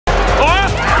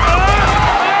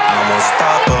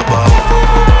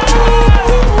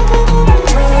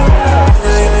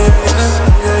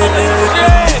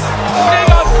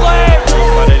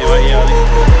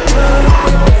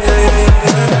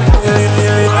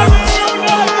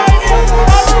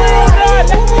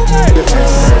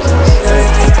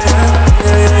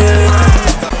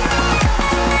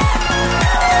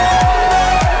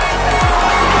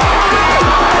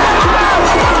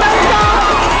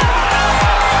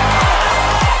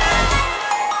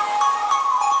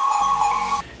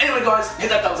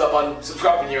that button,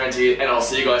 subscribe if you're new around here, and I'll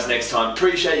see you guys next time.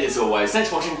 Appreciate you as always. Thanks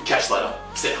for watching. Catch you later.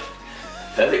 See ya.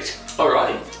 Perfect.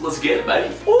 Alrighty, let's get it,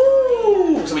 baby.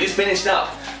 Woo! So we just finished up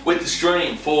with the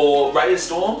stream for Raiders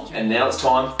Storm, and now it's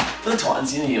time for the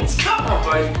Titans and Eels. Come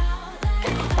on, baby.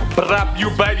 Brap, you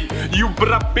baby, you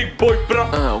brap, big boy, brap.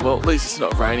 Oh, well, at least it's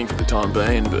not raining for the time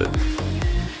being, but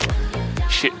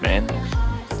shit, man.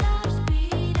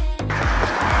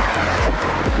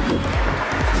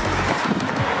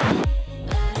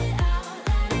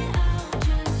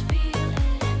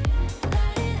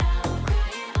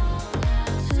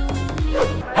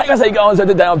 Hey guys, how you going? So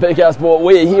today on BKRsport,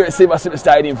 we are here at Cbus Super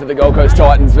Stadium for the Gold Coast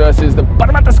Titans versus the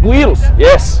Parramatta Eels.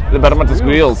 Yes, the Parramatta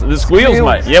Eels. The Squeals,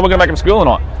 mate. Yeah, we're going to make them squeal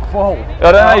tonight. Whoa.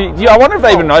 I don't know. I wonder if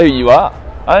they even know who you are.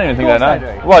 I don't even think they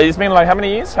know. Well, it's been like how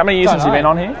many years? How many years since you've been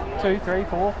on here? 2, 3,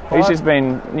 4, 5. He's just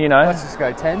been, you know. Let's just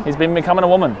go 10. He's been becoming a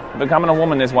woman.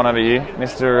 This one over here.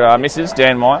 Mrs.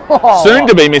 Dan Meyer. Soon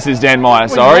to be Mrs. Dan Meyer,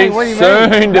 sorry.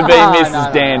 Soon to be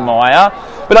Mrs. Dan Meyer.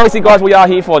 But obviously, guys, we are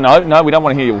here for... No, we don't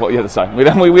want to hear what you have to say. We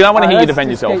don't want to hear you defend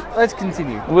yourself. Let's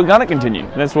continue. We're going to continue.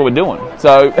 That's what we're doing.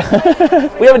 So,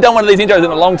 we haven't done one of these intros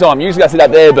in a long time. Usually I sit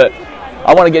up there, but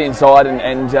I want to get inside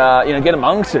and you know, get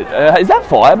amongst it. Is that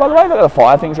fire, by the way? We've got the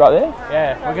fire things right there.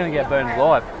 Yeah, we're going to get burned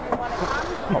alive.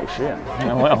 Oh, shit.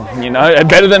 Yeah, well, you know,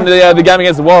 better than the game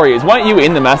against the Warriors. Weren't you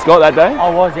in the mascot that day?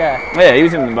 I was, yeah. Yeah, he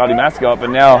was in the bloody mascot, but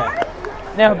now... Yeah.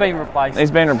 Now being replaced. He's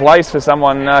been replaced for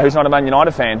someone who's not a Man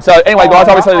United fan. So anyway, guys,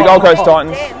 obviously the Gold Coast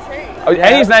Titans.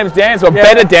 And his name's Dan, so a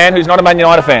better Dan who's not a Man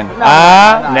United fan. No,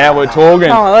 now we're talking.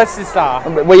 Come on, let's just start.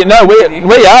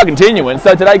 We are continuing.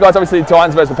 So today, guys, obviously the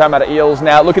Titans versus the Parramatta Eels.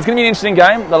 Now, look, it's going to be an interesting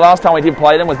game. The last time we did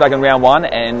play them was back in round 1,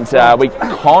 and we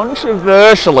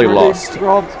controversially lost.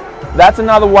 That's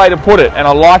another way to put it, and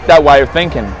I like that way of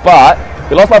thinking. But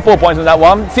we lost by 4 points in that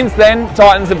one. Since then,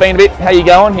 Titans have been a bit, how you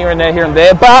going, here and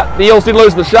there. But the Eels did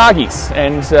lose to the Sharkies,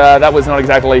 and that was not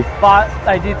exactly... But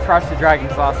they did thrash the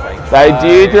Dragons last week. They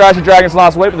did thrash the Dragons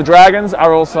last week, but the Dragons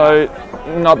are also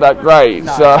not that great.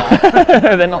 No, so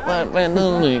they're not that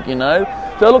fantastic, you know.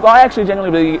 So look, I actually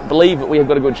genuinely believe that we have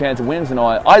got a good chance of wins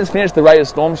tonight. I just finished the Raiders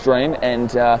Storm stream,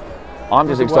 and I'm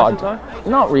just excited.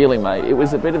 Not really, mate. It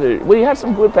was a bit of a... We had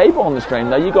some good people on the stream,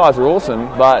 though. You guys are awesome,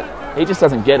 but he just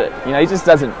doesn't get it. You know, he just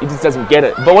doesn't get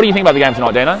it. But what do you think about the game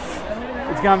tonight, Dano?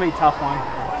 It's going to be a tough one.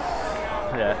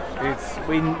 Yeah,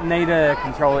 we need to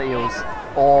control the Eels,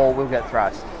 or we'll get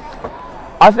thrashed.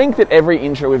 I think that every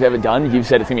intro we've ever done, you've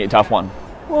said it's going to be a tough one.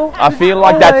 Well, I feel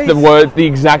like that's the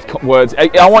exact words.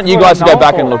 I want you guys to go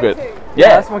back and look at it.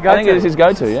 Yeah, that's my go-to. I think it's his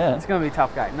go-to, yeah. It's going to be a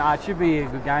tough game. No, it should be a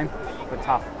good game, but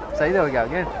tough. See, there we go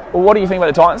again. Well, what do you think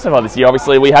about the Titans so far this year?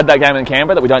 Obviously, we had that game in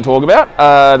Canberra that we don't talk about,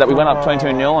 that we went up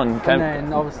 22-0 and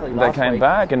then obviously they came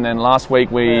back, and then last week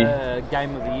we...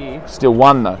 game of the year. Still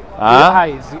won, though.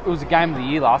 Hey, it was a game of the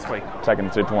year last week. Taking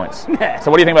 2 points. Yeah. So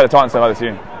what do you think about the Titans so far this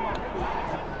year?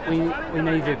 We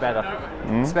need to do better,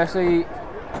 especially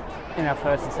in our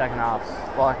first and second halves.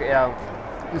 Like our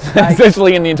mistakes.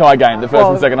 Essentially in the entire game, the first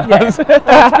and second halves.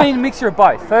 Yeah. It's been a mixture of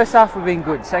both. First half we've been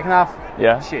good, second half,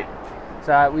 shit.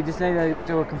 So we just need to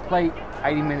do a complete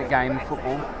 80-minute game of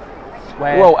football.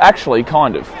 Well, actually,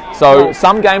 kind of. So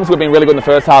some games we've been really good in the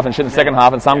first half and shit in the second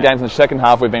half, and some games in the second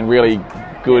half we've been really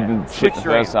good and shit in the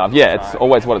first half. Yeah, it's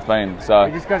always what it's been. So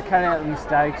we just got to cut out the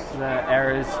mistakes, the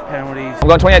errors, penalties. I'm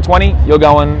going 28-20. You're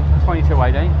going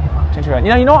 22-18.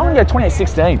 22-18. You know what? I'm going to go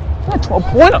 28-16. That's a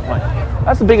 12-pointer, mate.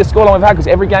 That's the biggest scoreline we've had because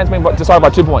every game's been decided by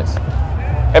 2 points.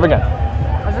 Every game.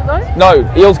 Is it though?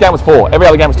 No, Eels game was 4. Every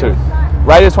other game was 2.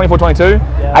 Raiders 24-22,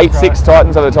 8-6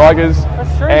 Titans over the Tigers,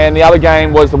 and the other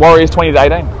game was the Warriors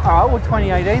 20-18. Oh, well,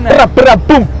 2018 then.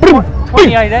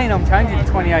 2018, I'm changing to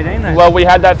 2018 then. Well, we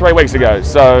had that 3 weeks ago,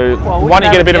 so why don't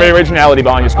you get a bit of originality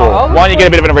behind your score? Why don't you get a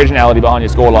bit of an originality behind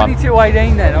your scoreline?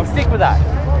 22-18 then, I'll stick with that.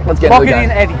 Let's get Lock it in,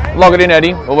 Eddie. Lock it in,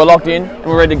 Eddie. Well, we're locked in and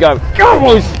we're ready to go. Go,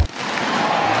 boys!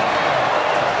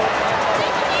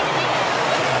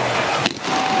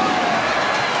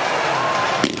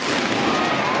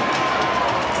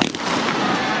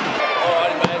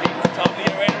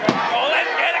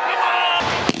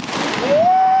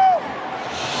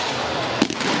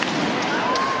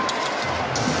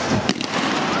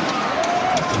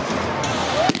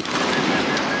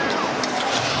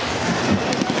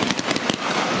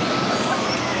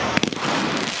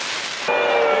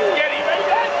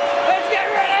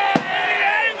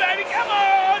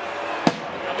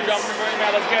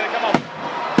 Let's get it, come on.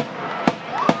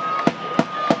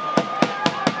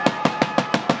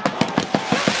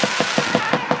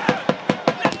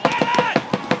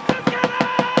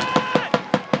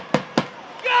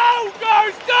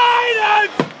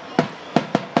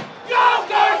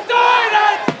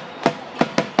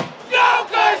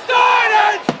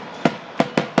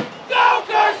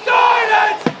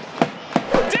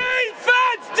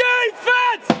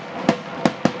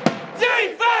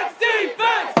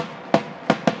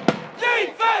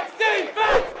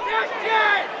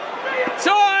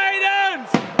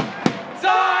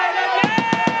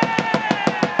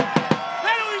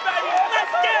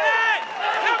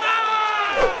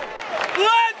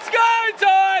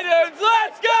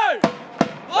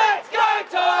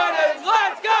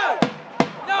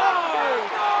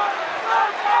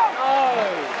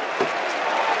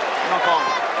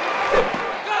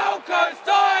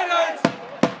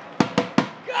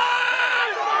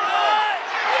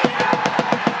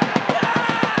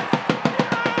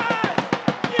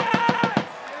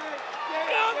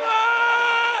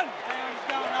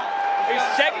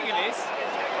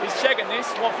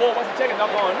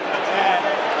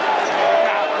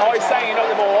 saying he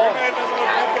knocked the ball off.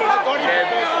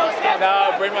 Yeah.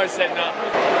 No, Brimo's setting up.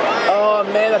 Oh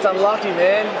man, that's unlucky,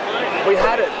 man. We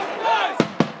had it.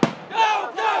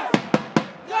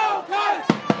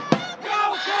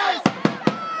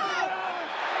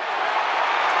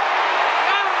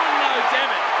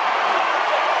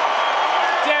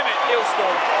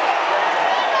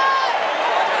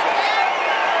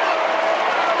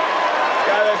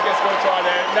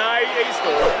 No, he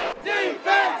scored.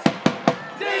 Defense!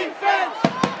 Defense!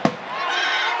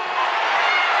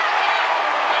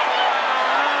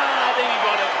 I think he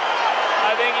got it.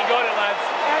 I think he got it, lads.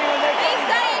 He's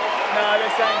saying. No,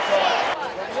 they're saying try.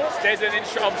 There's an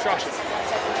obstruction.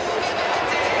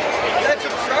 That's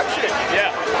obstruction.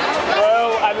 Yeah.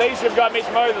 Well, at least we've got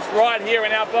Mitch Moses right here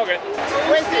in our pocket.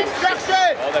 Where's the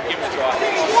obstruction? Oh, they've given us a try.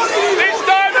 This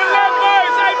time the left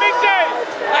goes. Hey, Mitchy!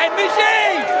 Hey,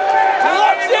 Mitchy!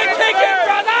 What's your ticket,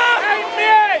 brother? Hey,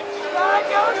 Mitch!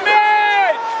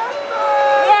 Mitch!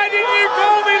 Why didn't you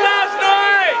call me last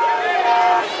night?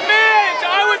 Mitch,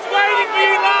 I was waiting for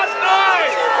you last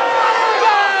night.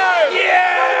 Go!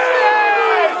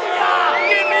 Yes!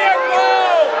 Give me a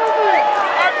call.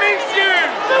 I miss you.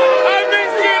 I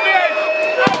miss you, Mitch.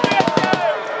 I miss you.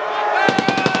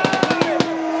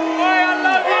 Hey, I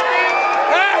love you, Mitch.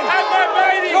 Hey, have my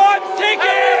baby. Time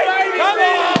ticket. Come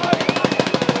on.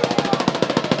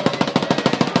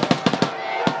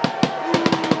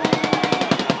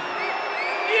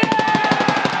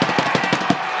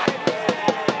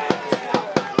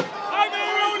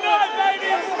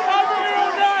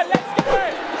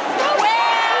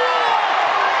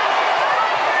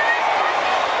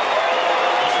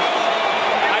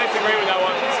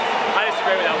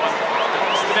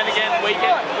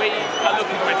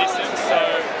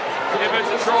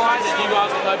 You guys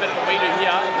will know better than we do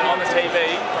here, and on the TV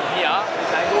from here,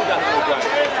 this angle doesn't look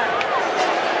great.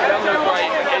 It doesn't look great.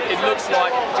 It looks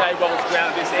like Jay Bowles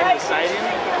ground at this end of the stadium,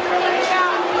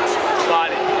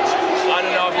 but I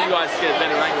don't know if you guys get a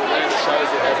better angle there that shows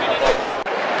it as an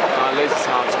at least it's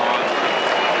half time.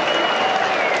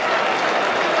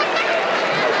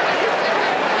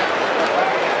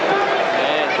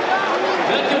 Man,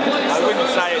 I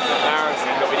wouldn't say it's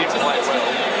embarrassing, but we didn't play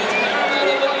well.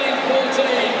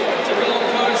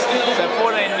 So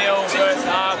 14-0 first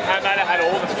half, Parramatta had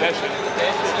all the possession.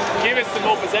 Give us some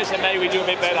more possession, maybe we do a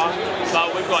bit better,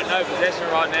 but we've got no possession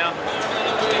right now.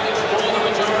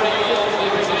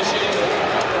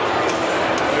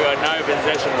 We've got no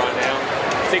possession right now.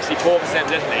 64%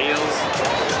 possession to Eels.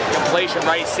 Completion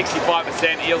rate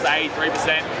 65%, Eels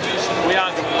 83%. We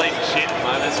aren't completing shit at the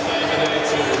moment.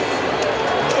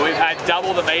 We've had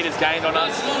double the meters gained on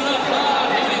us.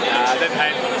 They've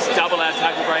had double our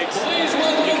tackle breaks.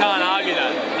 You can't argue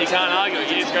that. You can't argue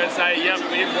it. You just got to say, yep,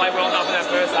 we didn't play well enough in that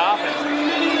first half, and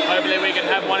hopefully we can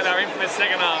have one of our infamous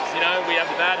second halves. You know, we have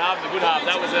the bad half and the good half.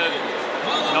 That was a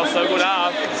not so good half.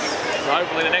 So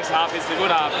hopefully the next half is the good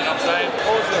half, you know what I'm saying?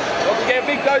 Awesome. Well, we get a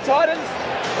big go Titans.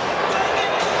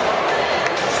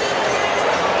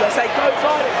 Did I say go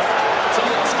Titans?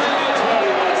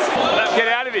 Get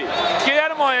out of here. Get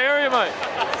out of my area, mate.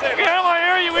 Get out of my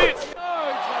area, you idiot.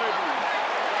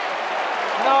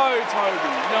 No,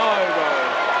 Toby. No, bro.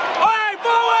 Hey,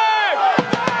 forward!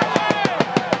 Forward!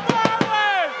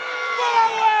 Forward!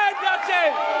 Forward, Dutchy!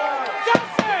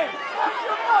 Dutchy!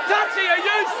 Dutchy, are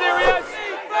you serious?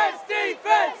 Defense!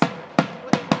 Defense!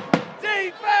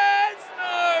 Defense!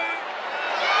 No!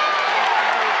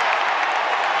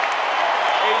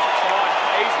 Easy try.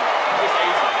 Easy. Just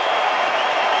easy.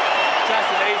 Just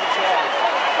an easy try.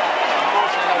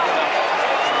 Unfortunately, not good enough.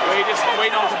 We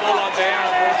knocked the ball on there,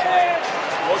 unfortunately.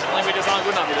 Unfortunately, we just aren't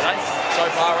good enough here today. So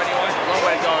far, anyway. Long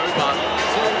way to go, but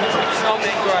it's not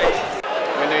been great.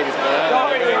 We need this bad.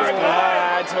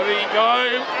 Here we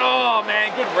go. Oh,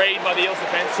 man. Good read by the Eels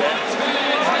defence there.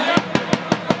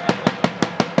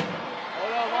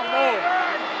 Hold on, one more.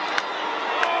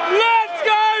 Let's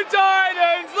go,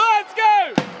 Titans! Let's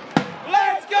go!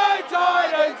 Let's go,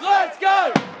 Titans! Let's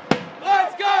go!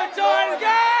 Let's go, Titans!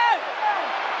 Go!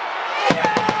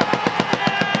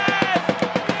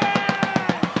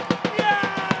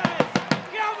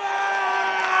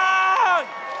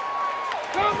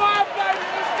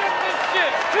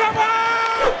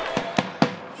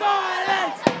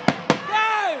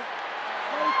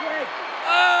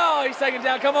 Taken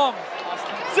down, come on.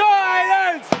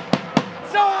 Silence!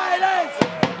 Silence!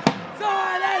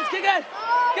 Silence! Kick it!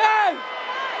 Go!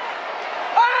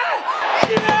 Ah!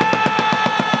 Yeah!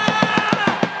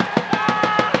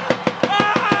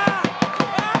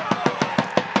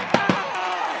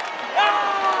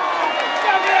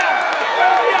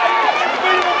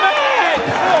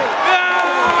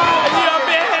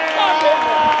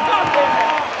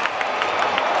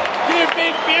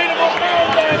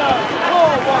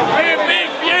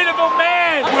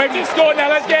 just scored now.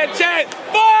 Let's get a chant.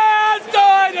 Fire up,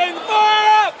 Titans!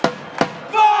 Fire up!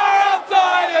 Fire up,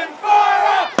 Titans! Fire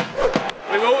up!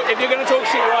 We will, if you're going to talk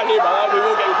shit right here, brother, we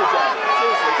will get you kicked out.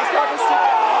 Seriously, just like this.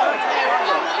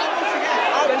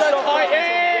 I'm the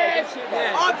Titans!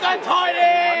 I'm the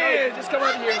Titans! Just come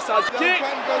over here and start. Kick!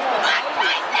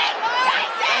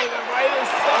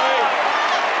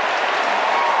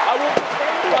 I will,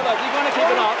 brother, if you're going to keep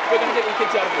it up, we're going to get you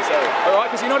kicked out of this area.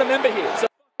 Alright? Because you're not a member here. So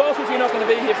off if you're not going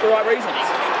to be here for the right reasons.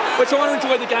 We're trying to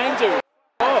enjoy the game too.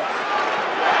 Off.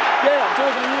 Yeah, I'm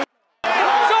talking to you.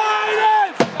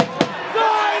 Silence!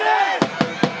 Silence!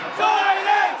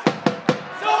 Silence!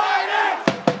 Silence!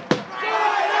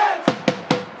 Silence!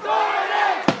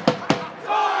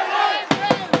 Silence!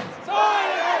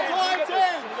 Silence!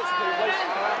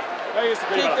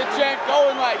 Keep the chant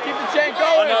going, mate. Keep the chant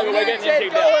going. I know, but we're getting you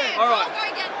kicked out. Alright.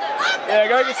 Yeah,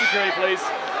 go get security, please.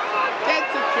 Get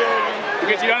security.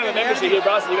 Because you don't have a membership here,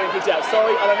 bro, so you're getting kicked out.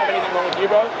 Sorry, I don't have anything wrong with you,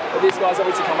 bro. But these guys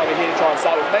obviously come over here to try and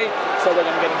start with me, so they're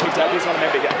going to get them kicked out. He's not a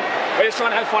member here. We're just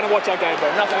trying to have fun and watch our game, bro.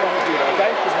 Nothing wrong with you, bro,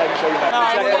 okay? Just making sure you know.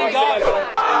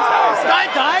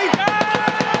 Dave!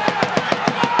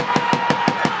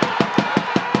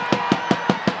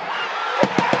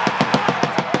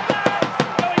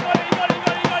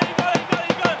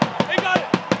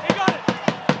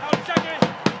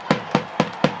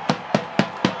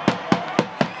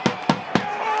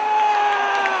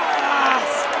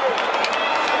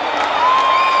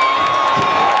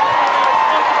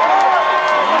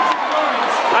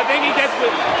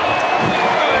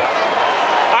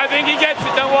 I think he gets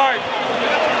it, don't worry.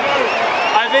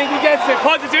 I think he gets it.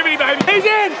 Positivity, baby. He's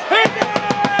in! He's in!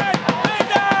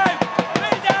 He's in!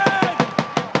 He's in!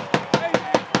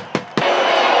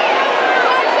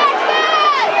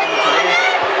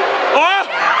 Oh!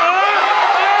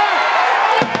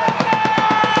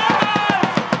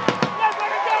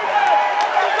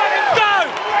 Let's go!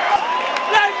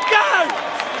 Let's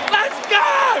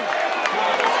go!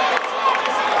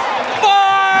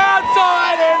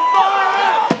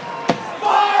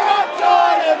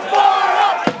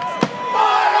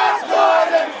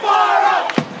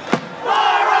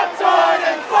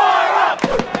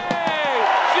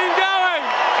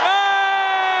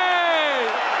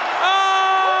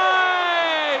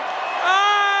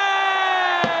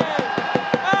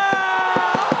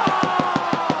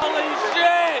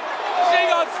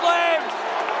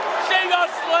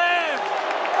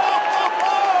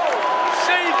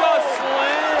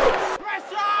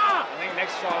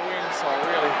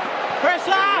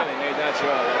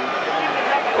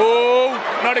 Oh,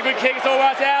 not a good kick, it's all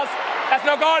right, House. That's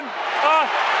not gone. Oh.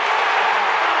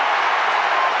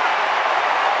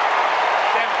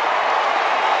 Damn it.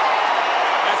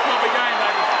 That's not the game,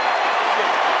 baby.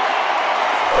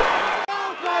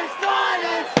 Gold Coast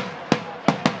Titans!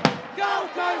 Gold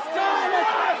Coast Titans!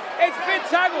 It's fit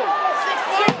tackle.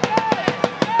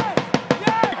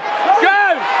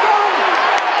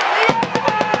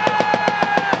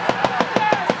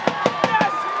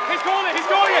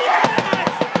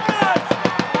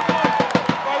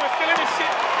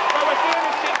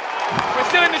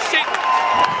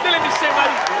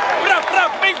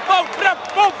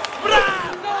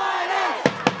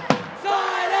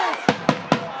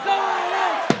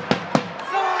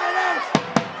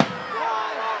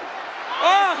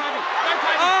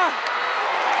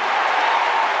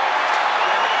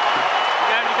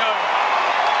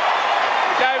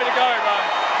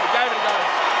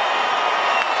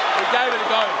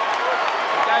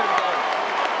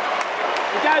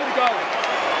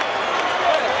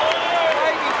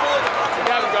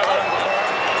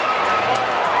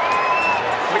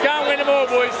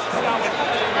 Boys.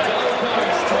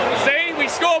 See, we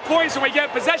score points when we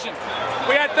get possession.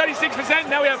 We had 36%,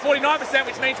 now we have 49%,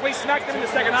 which means we smacked them in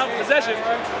the second half of possession.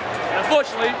 And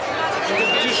unfortunately,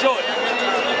 too short.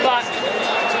 But,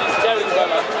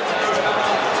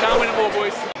 can't win them all,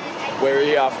 boys. We're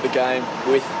here after the game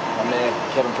with my man,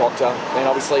 Kevin Proctor.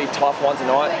 And obviously, tough one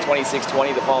tonight,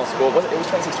 26-20, the final score. It was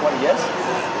 26-20, yes?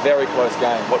 Very close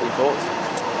game. What were your thoughts?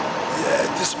 Yeah,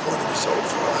 disappointing result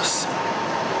for us.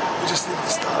 We just needed to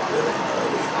start better, you know.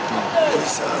 We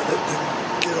just let them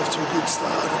get off to a good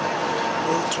start, and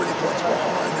we're 20 points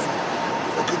behind. And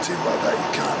with a good team like that, you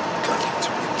can't give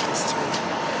too many points to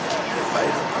pay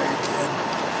again.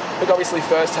 Look, obviously,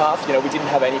 first half, we didn't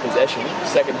have any possession.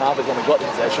 Second half is when we got the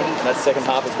possession, and that second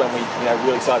half is when we,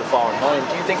 really started firing home.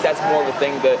 Do you think that's more of a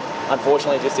thing that,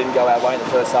 unfortunately, just didn't go our way in the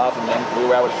first half, and then we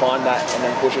were able to find that and then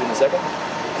push it in the second?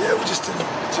 Yeah, we just didn't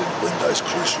win those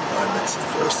crucial moments in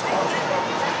the first half.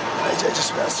 AJ just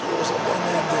about scores on one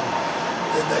end, and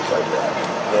then they go down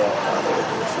another end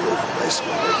of the field and they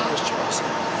score their first try. So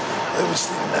they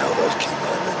just need to nail those key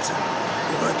moments, and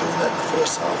we weren't doing that in the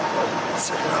first half, but in the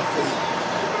second half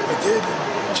we did,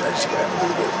 and changed the game a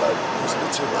little bit, but it was a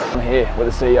bit too late. I'm here with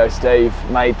the CEO, Steve.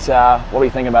 Mate, what are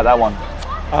you thinking about that one?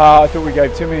 I thought we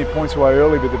gave too many points away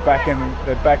early, but the back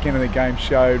end of the game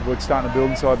showed what's starting to build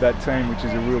inside that team, which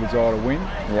is a real desire to win.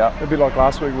 Yeah. A bit like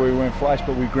last week where we weren't flash,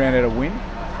 but we grounded a win.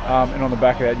 And on the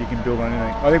back of that, you can build on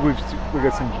anything. I think we've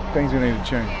got some things we need to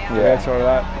tune. Yeah. Outside of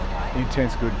that, the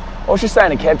intent's good. I was just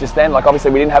saying to Kev just then, like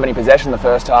obviously we didn't have any possession in the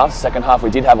first half. Second half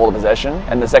we did have all the possession,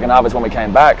 and the second half is when we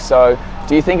came back. So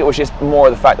do you think it was just more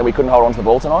of the fact that we couldn't hold on to the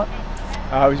ball tonight?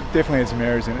 We definitely had some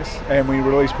errors in us, and we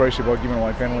released pressure by giving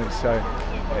away penalties. So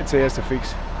it's ours to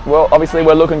fix. Well, obviously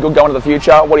we're looking good going to the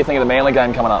future. What do you think of the Manly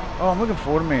game coming up? Oh, I'm looking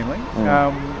forward to Manly.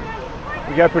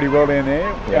 We go pretty well down there.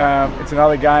 Yeah. It's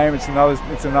another game. It's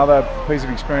another piece of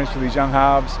experience for these young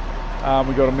halves.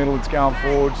 We've got a middle that's going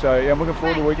forward. So yeah, I'm looking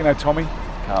forward to the weekend. Tommy.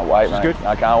 Can't wait, mate. Good.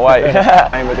 I can't wait.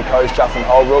 And with the coach Justin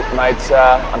Holbrook, mate.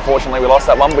 Unfortunately, we lost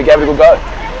that one. We gave it a good go.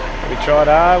 We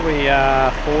tried hard. We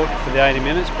fought for the 80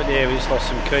 minutes, but yeah, we just lost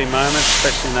some key moments,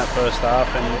 especially in that first half,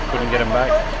 and couldn't get them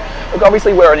back. Look,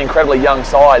 obviously we're an incredibly young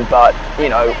side, but you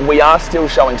know we are still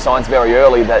showing signs very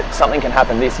early that something can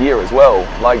happen this year as well.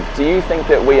 Like, do you think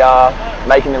that we are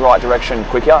making the right direction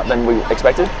quicker than we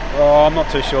expected? Oh, I'm not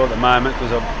too sure at the moment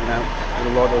because would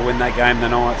have liked to win that game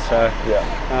tonight. So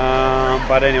yeah.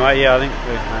 But anyway, yeah, I think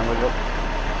we've got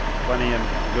plenty of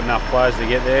good enough players to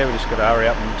get there. We just got to hurry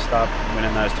up and start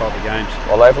winning those type of games.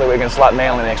 Well, hopefully we can slap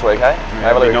Manly next week, eh?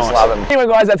 Hopefully we can slap them. Anyway,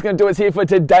 guys, that's going to do us here for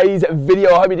today's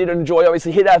video. I hope you did enjoy.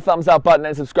 Obviously, hit that thumbs up button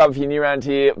and subscribe if you're new around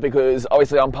here, because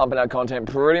obviously I'm pumping out content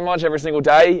pretty much every single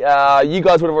day. You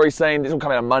guys would have already seen this will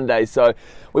come out on Monday, so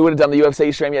we would have done the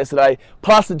UFC stream yesterday,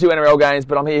 plus the 2 NRL games.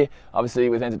 But I'm here, obviously,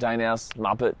 with Entertain House,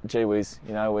 Muppet, gee whiz.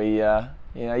 You know,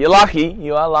 you're lucky.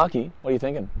 You are lucky. What are you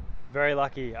thinking? Very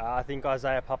lucky. I think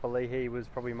Isaiah Papali'i was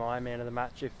probably my man of the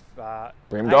match.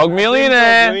 Brimdog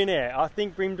Millionaire. I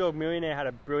think Brimdog Millionaire had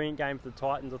a brilliant game for the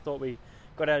Titans. I thought we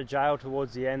got out of jail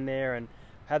towards the end there and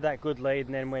had that good lead.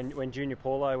 And then when Junior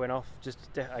Paulo went off, just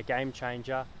a game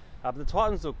changer. But the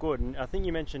Titans look good. And I think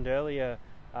you mentioned earlier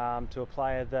to a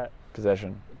player that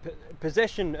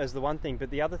possession is the one thing, but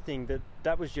the other thing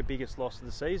that was your biggest loss of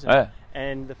the season. Yeah.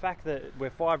 And the fact that we're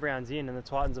 5 rounds in and the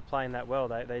Titans are playing that well,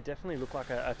 they definitely look like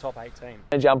a top 8 team.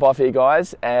 Jump off here,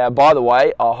 guys. By the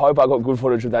way, I hope I got good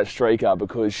footage of that streaker,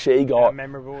 because she got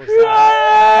memorable.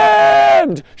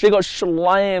 slammed. She got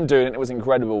slammed, dude, and it was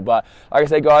incredible. But like I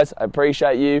said, guys, I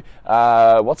appreciate you.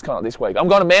 What's coming up this week? I'm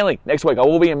going to Manly next week. I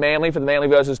will be in Manly for the Manly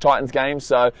versus Titans game,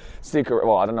 so stick around.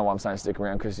 Well, I don't know why I'm saying stick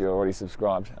around, because you're already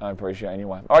subscribed. I appreciate it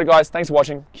anyway. Alright, guys, thanks for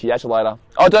watching. Catch you later.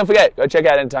 Oh, don't forget, go check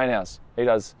out Entertain House. He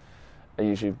does a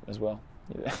YouTube as well.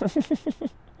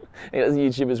 He does a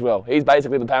YouTube as well. He's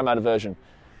basically the Parramatta version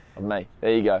of me.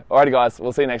 There you go. Alrighty, guys,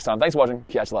 we'll see you next time. Thanks for watching.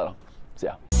 Catch you later. See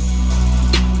ya.